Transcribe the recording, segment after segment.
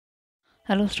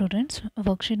Hello students,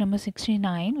 worksheet number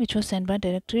 69 which was sent by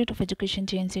Directorate of Education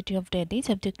JNCT of Delhi,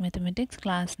 subject mathematics,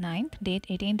 class 9th, date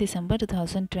 18 दिसंबर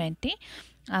 2020।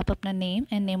 आप अपना name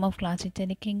and name of class teacher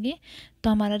लिखेंगे। तो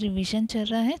हमारा revision चल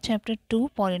रहा है chapter 2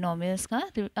 polynomials का।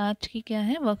 आज की क्या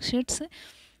है, वर्कशीट्स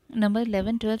नंबर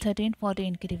 11, 12, 13,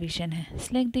 14 की रिवीजन है।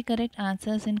 Select the correct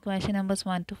answers in question numbers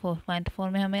 1 to 4। 1 to 4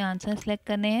 में हमें आंसर सेलेक्ट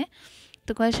करने हैं।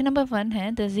 तो क्वेश्चन नंबर 1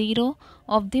 है, the zero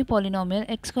of the polynomial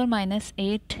x square minus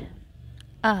 8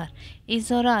 are,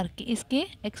 इस और आर के इसके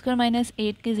एक्स स्क्वायर माइनस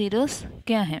 8 के ज़ीरोस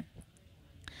क्या हैं।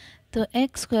 तो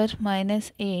x square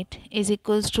minus 8 is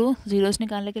equals to, zeros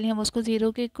निकालने के लिए हम उसको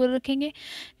ज़ीरो के इक्वल रखेंगे,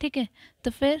 ठीक है।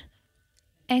 तो फिर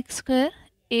एक्स स्क्वायर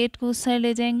 8 को उस साइड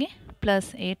ले जाएंगे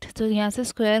प्लस 8, तो यहाँ से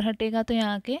स्क्वायर हटेगा तो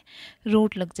यहाँ के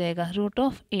रूट लग जाएगा, रूट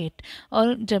ऑफ 8।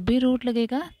 और जब भी रूट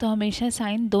लगेगा तो हमेशा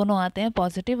साइन दोनों आते हैं,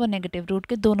 पॉजिटिव और नेगेटिव, रूट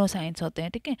के दोनों साइंस होते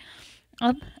हैं, ठीक है।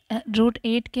 अब रूट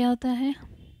 8 क्या होता है,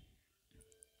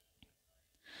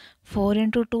 4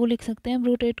 इंटू 2 लिख सकते हैं हम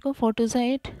रूट 8 को, 4 टू ज़ा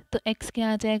 8। तो x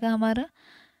क्या आ जाएगा हमारा,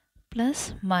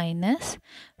 प्लस माइनस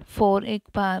 4, एक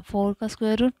बार 4 का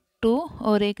स्क्वायर रूट 2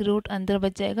 और एक रूट अंदर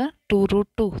बच जाएगा 2 रूट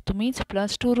 2, तो मीन्स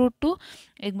प्लस 2 रूट 2।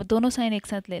 एक बार दोनों साइन एक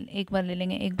साथ एक बार ले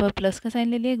लेंगे, एक बार प्लस का साइन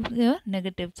ले लिया, एक बार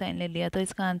नेगेटिव साइन ले लिया, तो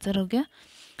इसका आंसर हो गया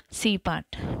सी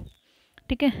पार्ट,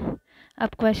 ठीक है। अब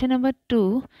question number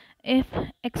 2, if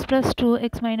x plus 2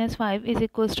 x minus 5 is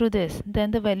equals to this,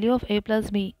 then the value of a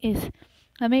plus B is.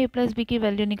 हमें a प्लस बी की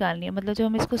वैल्यू निकालनी है, मतलब जो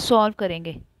हम इसको सॉल्व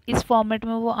करेंगे इस फॉर्मेट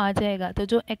में वो आ जाएगा। तो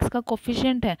जो x का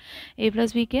कोफिशिएंट है, a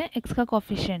प्लस बी क्या है, x का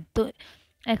कोफिशिएंट, तो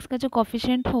x का जो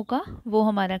कोफिशिएंट होगा वो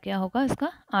हमारा क्या होगा,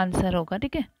 इसका आंसर होगा,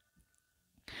 ठीक है।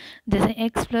 जैसे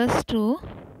x प्लस 2,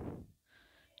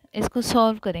 इसको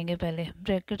सॉल्व करेंगे, पहले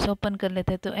ब्रैकेट्स ओपन कर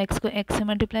लेते हैं। तो x को x से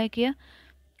मल्टीप्लाई किया,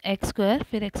 एक्स स्क्वायर,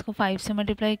 फिर x को 5 से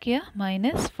मल्टीप्लाई किया,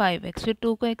 माइनस 5x, फिर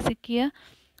 2 को x से किया,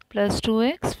 प्लस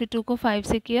 2x, फिर 2 को 5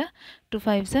 से किया, 2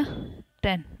 5 से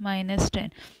 10, माइनस 10।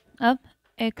 अब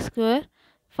x square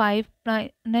 5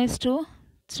 minus 2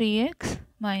 3x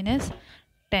minus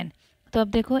 10। तो अब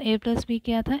देखो a प्लस बी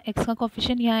क्या था, x का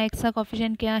कोफिशिएंट, यहाँ x का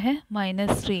कोफिशिएंट क्या है,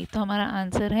 -3, तो हमारा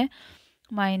आंसर है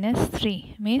 -3,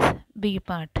 मीन्स बी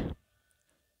पार्ट।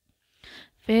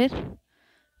 फिर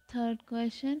third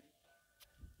question,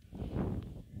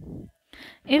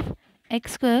 if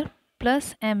x square plus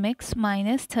mx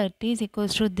minus 30 is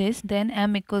equals to this, then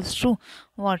m equals to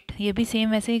what। ये भी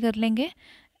सेम वैसे ही कर लेंगे।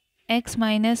 x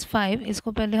माइनस 5,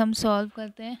 इसको पहले हम सॉल्व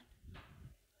करते हैं।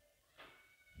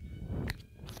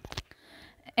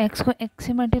 x को x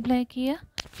से मल्टीप्लाई किया,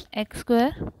 एक्स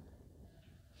स्क्वायर,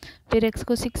 फिर x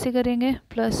को 6 से करेंगे,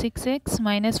 प्लस 6x,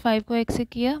 माइनस 5 को x से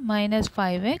किया, माइनस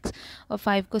 5x, और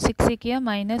 5 को 6 से किया,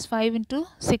 माइनस 5 इंटू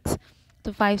 6,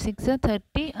 तो 5 6 से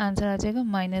 30, आंसर आ जाएगा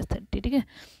 -30, ठीक है।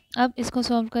 अब इसको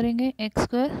सॉल्व करेंगे, x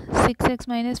square 6x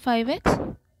minus 5x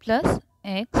plus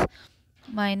x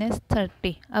minus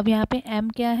 30। अब यहाँ पे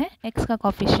m क्या है, x का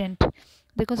कोफिशिएंट,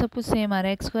 देखो सब कुछ सेम आ रहा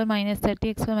है, x square minus 30,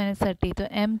 x square minus 30, तो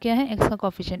m क्या है, x का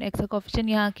कोफिशिएंट, x का कोफिशिएंट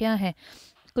यहाँ क्या है,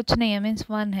 कुछ नहीं है, मीन्स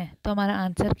 1 है, तो हमारा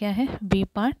आंसर क्या है, बी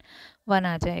पार्ट 1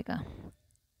 आ जाएगा,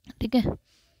 ठीक है।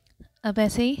 अब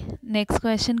ऐसे ही नेक्स्ट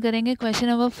क्वेश्चन करेंगे, question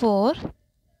number 4,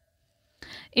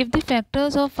 if the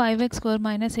factors of 5x square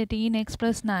minus 18x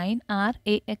plus 9 are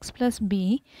ax plus b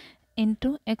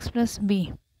into x plus b,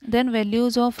 then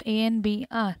values of a and b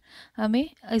are। हमें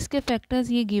इसके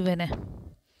फैक्टर्स ये given है,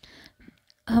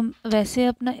 हम वैसे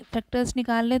अपना फैक्टर्स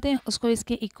निकाल लेते हैं, उसको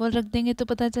इसके इक्वल रख देंगे तो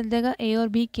पता चल जाएगा a और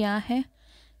b क्या है।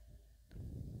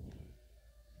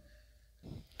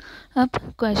 अब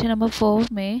क्वेश्चन नंबर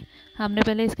 4 में हमने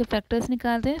पहले इसके फैक्टर्स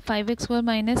निकाल दिए, 5x square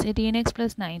minus 18x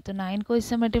plus 9, तो 9 को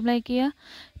इससे मल्टीप्लाई किया,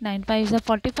 9 5 ज़ा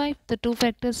 45, तो 2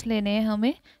 फैक्टर्स लेने हैं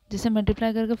हमें, जिसे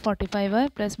मल्टीप्लाई करके 45 आए,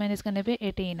 प्लस माइनस करने पे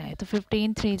 18 आए, तो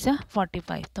 15 3 ज़ा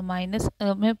 45, तो माइनस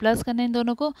हमें प्लस करना है इन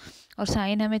दोनों को, और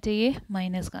साइन हमें चाहिए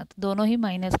माइनस का, तो दोनों ही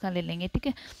माइनस का ले लेंगे, ठीक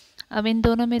है। अब इन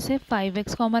दोनों में से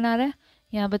 5x कॉमन आ रहा है,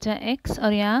 यहाँ बचा x,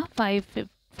 और यहाँ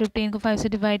 15 को 5 से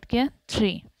डिवाइड किया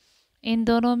 3, इन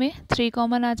दोनों में 3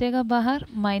 कॉमन आ जाएगा बाहर,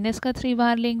 माइनस का 3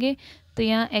 बाहर लेंगे, तो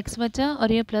यहाँ x बचा,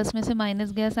 और ये प्लस में से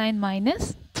माइनस गया, साइन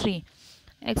 -3,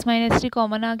 x माइनस 3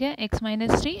 कॉमन आ गया, x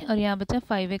माइनस 3, और यहाँ बचा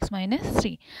 5x माइनस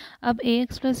 3। अब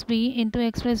ax plus B into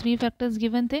x plus B factors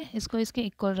given थे, इसको इसके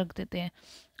इक्वल रख देते हैं।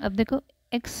 अब देखो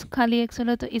x खाली x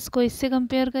वाला, तो इसको इससे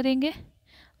कंपेयर करेंगे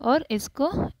और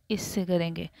इसको इससे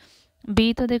करेंगे,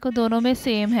 b तो देखो दोनों में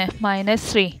सेम है,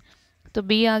 -3, तो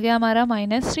b आ गया हमारा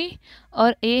 -3,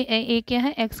 और a क्या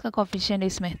है, x का कोफिशिएंट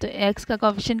इसमें, तो x का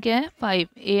कोफिशिएंट क्या है 5,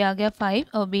 a आ गया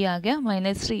 5 और b आ गया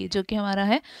 -3, जो कि हमारा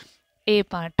है a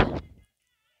part.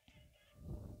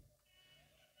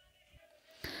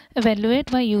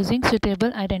 Evaluate by using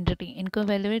suitable identity, इनको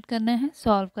एवेलुएट करना है,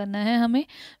 सॉल्व करना है, हमें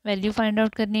वैल्यू फाइंड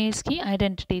आउट करनी है इसकी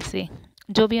आइडेंटिटी से,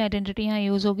 जो भी आइडेंटिटी यहाँ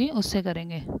यूज़ होगी उससे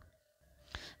करेंगे।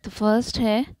 तो फर्स्ट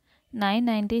है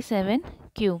 997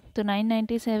 क्यूब, तो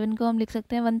 997 को हम लिख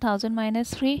सकते हैं 1000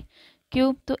 माइनस 3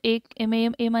 क्यूब, तो एक ए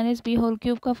माइनस बी होल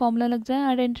क्यूब का फॉर्मूला लग जाए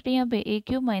आइडेंटिटी यहाँ पे, ए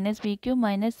cube minus B cube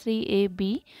minus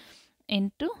 3ab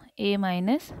into ए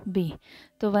माइनस बी।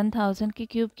 तो 1000 की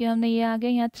क्यूब के हमने ये आ गया,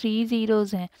 यहाँ 3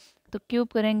 ज़ीरोज़ हैं तो क्यूब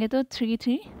करेंगे तो 3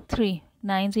 3 3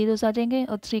 9 ज़ीरोज़ आ जाएंगे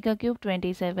और 3 का क्यूब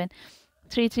 27,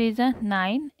 3 3 ज़ा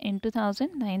 9 इंटू 1000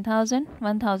 9000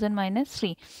 1000 माइनस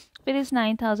 3, फिर इस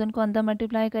 9000 को अंदर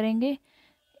मल्टीप्लाई करेंगे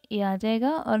ये आ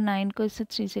जाएगा और 9 को इससे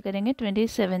 3 से करेंगे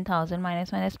 27000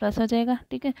 माइनस माइनस प्लस हो जाएगा।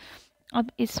 ठीक है,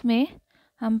 अब इसमें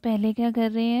हम पहले क्या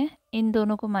कर रहे हैं, इन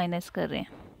दोनों को माइनस कर रहे हैं,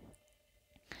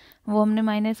 वो हमने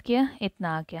माइनस किया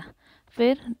इतना आ गया,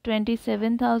 फिर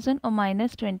 27000 और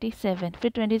माइनस 27,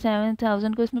 फिर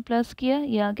 27000 को इसमें प्लस किया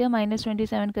ये आ गया, माइनस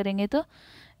 27 करेंगे तो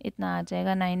इतना आ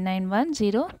जाएगा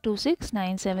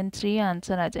 991026,973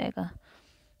 आंसर आ जाएगा।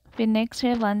 फिर नेक्स्ट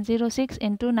है 106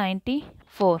 इंटू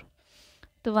 94,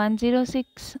 तो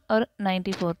 106 और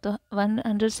 94, तो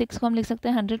 106 को हम लिख सकते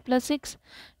हैं 100 प्लस 6,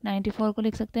 94 को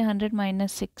लिख सकते हैं 100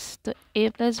 माइनस 6, तो a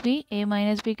plus B, A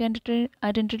minus B की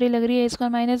आइडेंटिटी लग रही है ए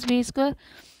स्क्वायर माइनस बी स्क्वायर,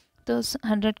 तो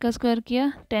 100 का स्क्वायर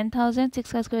किया 10,000,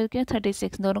 6 का स्क्वायर किया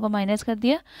 36, दोनों को माइनस कर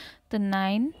दिया तो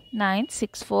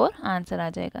 9964 आंसर आ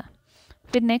जाएगा।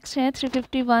 फिर नेक्स्ट है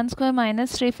 351 स्क्वायर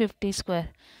माइनस 350 स्क्वायर,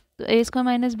 तो ए स्क्वायर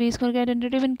माइनस बी स्क्वायर की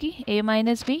आइडेंटिटी बन की ए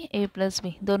माइनस बी, ए प्लस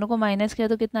बी, दोनों को माइनस किया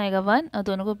तो कितना आएगा 1 और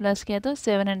दोनों को प्लस किया तो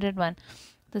 701,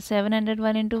 तो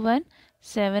 701 इंटू 1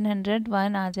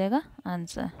 701 आ जाएगा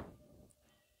आंसर।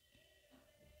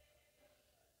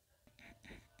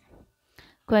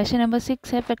 क्वेश्चन नंबर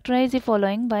 6 है factorise the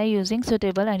following by using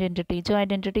suitable identity, जो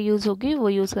आइडेंटिटी यूज़ होगी वो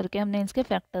यूज़ करके हमने इसके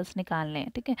फैक्टर्स निकालने हैं।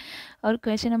 ठीक है, और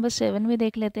क्वेश्चन नंबर 7 भी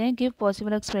देख लेते हैं, give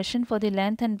possible expression for the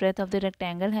length and breadth of the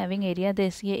rectangle having area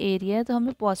this, ये एरिया है तो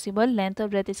हमें पॉसिबल लेंथ और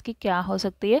ब्रेथ इसकी क्या हो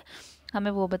सकती है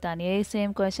हमें वो बतानी है। ये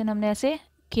सेम क्वेश्चन हमने ऐसे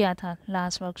किया था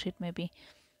लास्ट वर्कशीट में भी।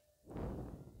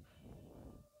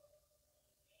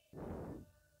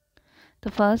 तो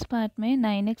फर्स्ट पार्ट में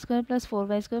 9x square plus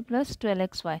 4y square plus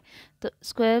 12xy, तो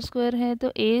स्क्वायर स्क्वायर है तो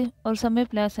a और सब में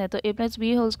प्लस है तो a plus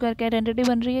B whole square की आइडेंटिटी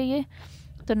बन रही है ये,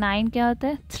 तो 9 क्या होता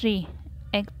है 3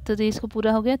 एक्स, तो इसको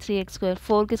पूरा हो गया 3x स्क्वायर,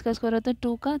 4 किसका स्क्वायर होता है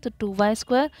 2 का, तो 2y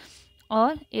स्क्वायर,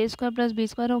 और a square plus B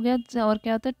square हो गया और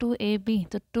क्या होता है 2ab,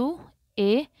 तो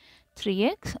 2a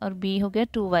 3x और b हो गया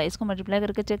 2y, इसको मल्टीप्लाई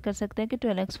करके चेक कर सकते हैं कि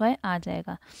 12xy आ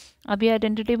जाएगा। अब ये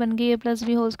आइडेंटिटी बन गई a plus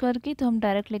B whole square की, तो हम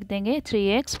डायरेक्ट लिख देंगे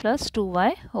 3x plus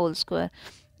 2y whole square,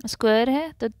 square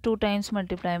है तो 2 टाइम्स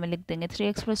मल्टीप्लाई में लिख देंगे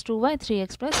 3x plus 2y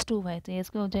 3x plus 2y, तो ये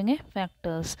इसके हो जाएंगे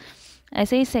फैक्टर्स।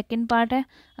 ऐसे ही सेकेंड पार्ट है,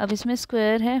 अब इसमें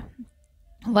स्क्वायर है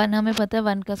 1 हमें पता है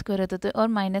 1 का स्क्वायर होता है तो और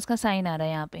माइनस का साइन आ रहा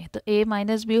है यहाँ पे, तो a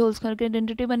minus B whole square की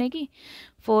आइडेंटिटी बनेगी,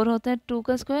 4 होता है 2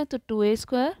 का स्क्वायर तो 2a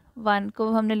स्क्वायर, 1 को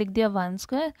हमने लिख दिया 1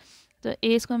 स्क्वायर, तो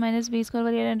a square minus B square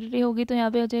वाली आइडेंटिटी होगी तो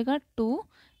यहाँ पे हो जाएगा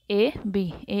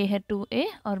 2ab, a है 2a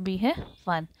और b है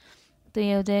 1, तो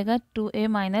ये हो जाएगा 2a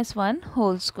माइनस 1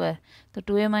 होल स्क्वायर, तो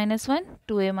 2a minus 1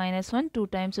 2a minus 1 2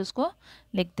 times उसको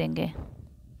लिख देंगे।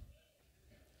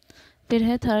 फिर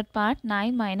है third part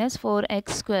 9 minus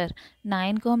 4x square,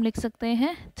 9 को हम लिख सकते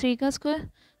हैं 3 का स्क्वायर,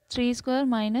 3 स्क्वायर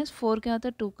माइनस 4 क्या होता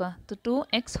है 2 का, तो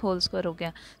 2x होल स्क्वायर हो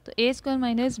गया, तो a square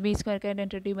minus b square की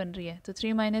आइडेंटिटी बन रही है, तो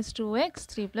 3 minus 2x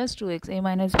 3 plus 2x, a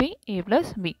minus b a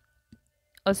plus b।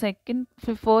 और second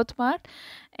fourth part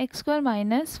x square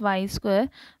minus Y square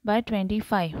by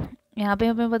 25, यहाँ पे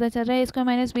हमें पता चल रहा है स्क्वायर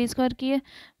माइनस बी स्क्वायर की है,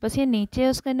 बस ये नीचे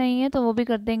उसका नहीं है तो वो भी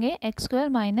कर देंगे एक्स स्क्वायर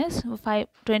माइनस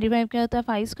 25 क्या होता है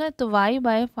 5 स्क्वायर, तो वाई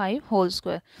बाय 5 होल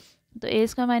स्क्वायर, तो ए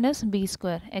square minus B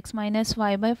square x minus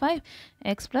Y bye 5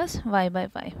 x plus Y bye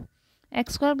 5,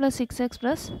 x square plus 6x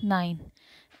plus 9,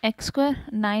 x square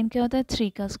 9 क्या होता है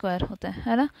 3 का स्क्वायर होता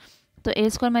है ना, तो ए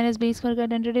स्क्वायर माइनस बी स्क्वायर की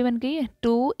आइडेंटिटी बन गई है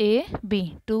 2ab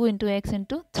 2 इंटू एक्स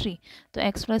इंटू 3, तो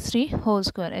x plus 3 whole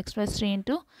square x plus 3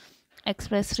 into x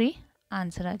plus 3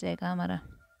 answer आ जाएगा हमारा।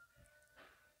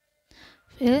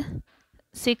 फिर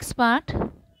 6 part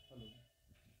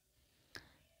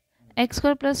x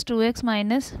square plus 2x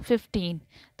minus 15,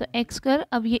 तो एक्स स्क्वायर,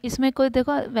 अब ये इसमें कोई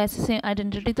देखो वैसे से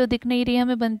आइडेंटिटी तो दिख नहीं रही है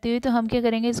हमें बनती हुई, तो हम क्या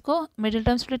करेंगे इसको मिडिल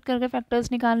टर्म स्प्लिट करके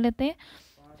फैक्टर्स निकाल लेते हैं,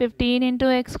 15 into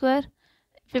x square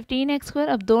 15x square,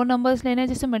 अब दो नंबर्स लेने हैं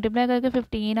जिससे मल्टीप्लाई करके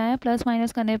 15 आया प्लस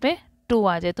माइनस करने पे 2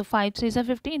 आ जाए, तो 5 3 से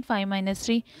 15 5 माइनस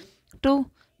 3 2,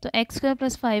 तो x square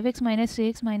plus 5x minus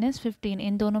 3x minus 15,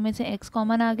 इन दोनों में से x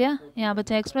कॉमन आ गया, यहाँ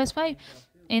बचा x प्लस 5,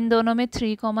 इन दोनों में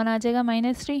 3 कॉमन आ जाएगा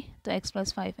 -3, तो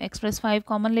x+5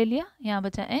 कॉमन ले लिया, यहाँ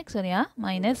बचा x और यहाँ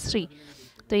 -3,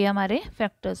 तो ये हमारे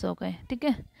फैक्टर्स हो गए। ठीक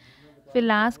है, फिर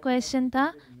लास्ट क्वेश्चन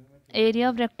था एरिया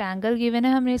ऑफ रेक्टेंगल गिवन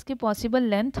है, हमने इसकी पॉसिबल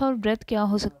लेंथ और ब्रेथ क्या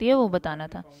हो सकती है वो बताना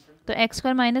था। तो x²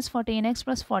 - 14x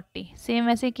 + 40 सेम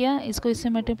वैसे किया, इसको इससे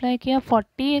मल्टीप्लाई किया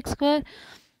 40x²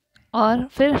 और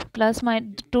फिर प्लस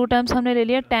 2 टर्म्स हमने ले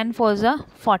लिया 10 4 ज़ा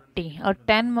 40 और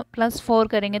 10 + 4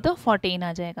 करेंगे तो 14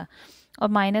 आ जाएगा और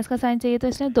माइनस का साइन चाहिए तो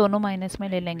इसलिए दोनों माइनस में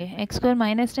ले लेंगे। x² -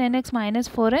 10x -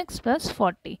 4x +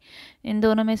 40, इन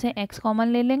दोनों में से x कॉमन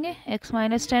ले लेंगे, x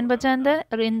 - 10 बचा अंदर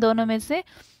और इन दोनों में से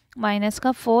माइनस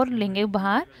का 4 लेंगे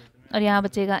बाहर और यहाँ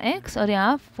बचेगा x और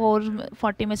यहाँ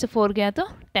 40 में से 4 गया तो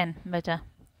 10 बचा,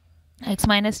 x -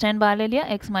 10 बाहर ले लिया,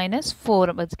 x -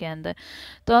 4 बच गया अंदर।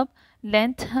 तो अब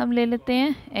लेंथ हम ले लेते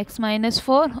हैं x -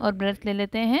 4 और ब्रेथ ले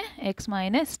लेते हैं x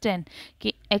 - 10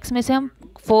 कि x में से हम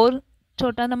 4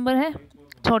 छोटा नंबर है,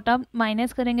 छोटा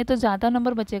माइनस करेंगे तो ज़्यादा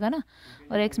नंबर बचेगा ना,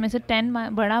 और x में से 10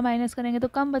 बड़ा माइनस करेंगे तो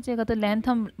कम बचेगा, तो लेंथ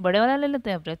हम बड़े वाला ले लेते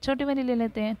हैं, ब्रेथ छोटी वाली ले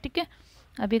लेते हैं। ठीक है,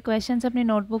 अब ये क्वेश्चन अपनी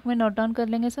नोटबुक में नोट डाउन कर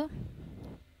लेंगे सब।